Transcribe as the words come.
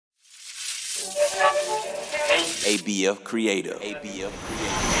ABF Creative.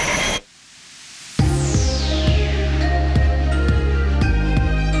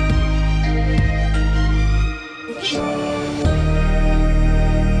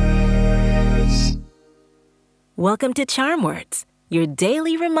 Welcome to Charm Words, your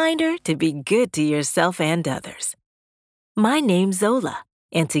daily reminder to be good to yourself and others. My name's Zola,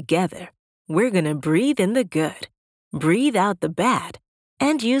 and together, we're gonna breathe in the good, breathe out the bad,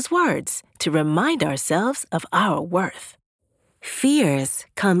 and use words to remind ourselves of our worth. Fears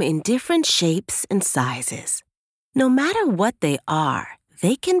come in different shapes and sizes. No matter what they are,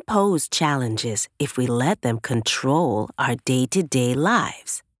 they can pose challenges if we let them control our day-to-day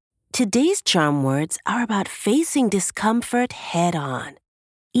lives. Today's charm words are about facing discomfort head-on.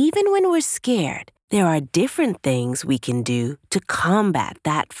 Even when we're scared, there are different things we can do to combat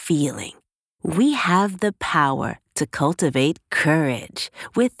that feeling. We have the power to cultivate courage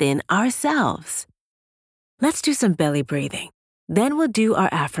within ourselves. Let's do some belly breathing. Then we'll do our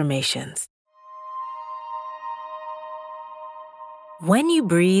affirmations. When you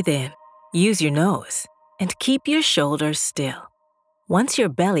breathe in, use your nose and keep your shoulders still. Once your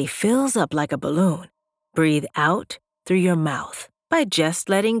belly fills up like a balloon, breathe out through your mouth by just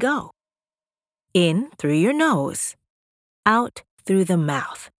letting go. In through your nose, out through the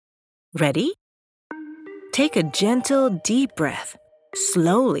mouth. Ready? Take a gentle, deep breath,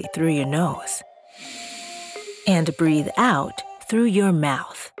 slowly through your nose. And breathe out through your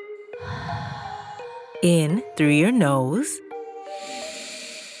mouth. In through your nose,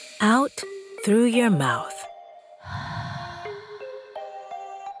 out through your mouth.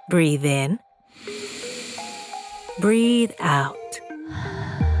 Breathe in. Breathe out.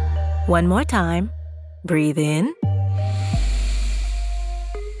 One more time. Breathe in.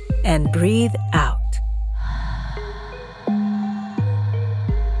 And breathe out.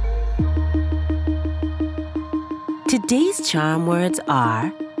 Today's charm words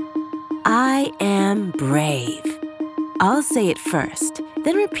are, I am brave. I'll say it first,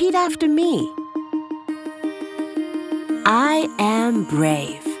 then repeat after me. I am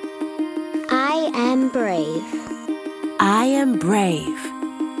brave. I am brave. I am brave.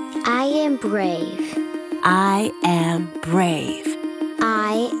 I am brave. I am brave.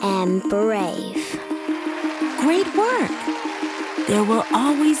 I am brave. Great work! There will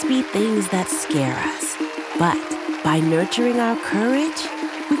always be things that scare us, but by nurturing our courage,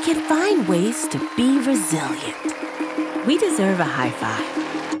 we can find ways to be resilient. We deserve a high five.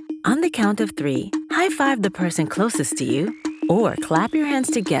 On the count of 3, high-five the person closest to you, or clap your hands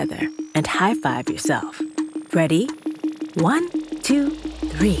together and high-five yourself. Ready? 1, 2,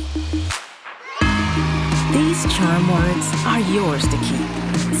 3. These charm words are yours to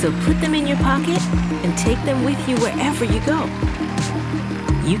keep, so put them in your pocket and take them with you wherever you go.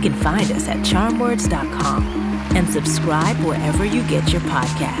 You can find us at charmwords.com and subscribe wherever you get your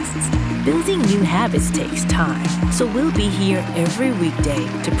podcasts. Building new habits takes time, so we'll be here every weekday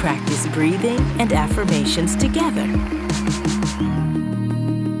to practice breathing and affirmations together.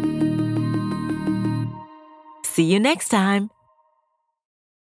 See you next time.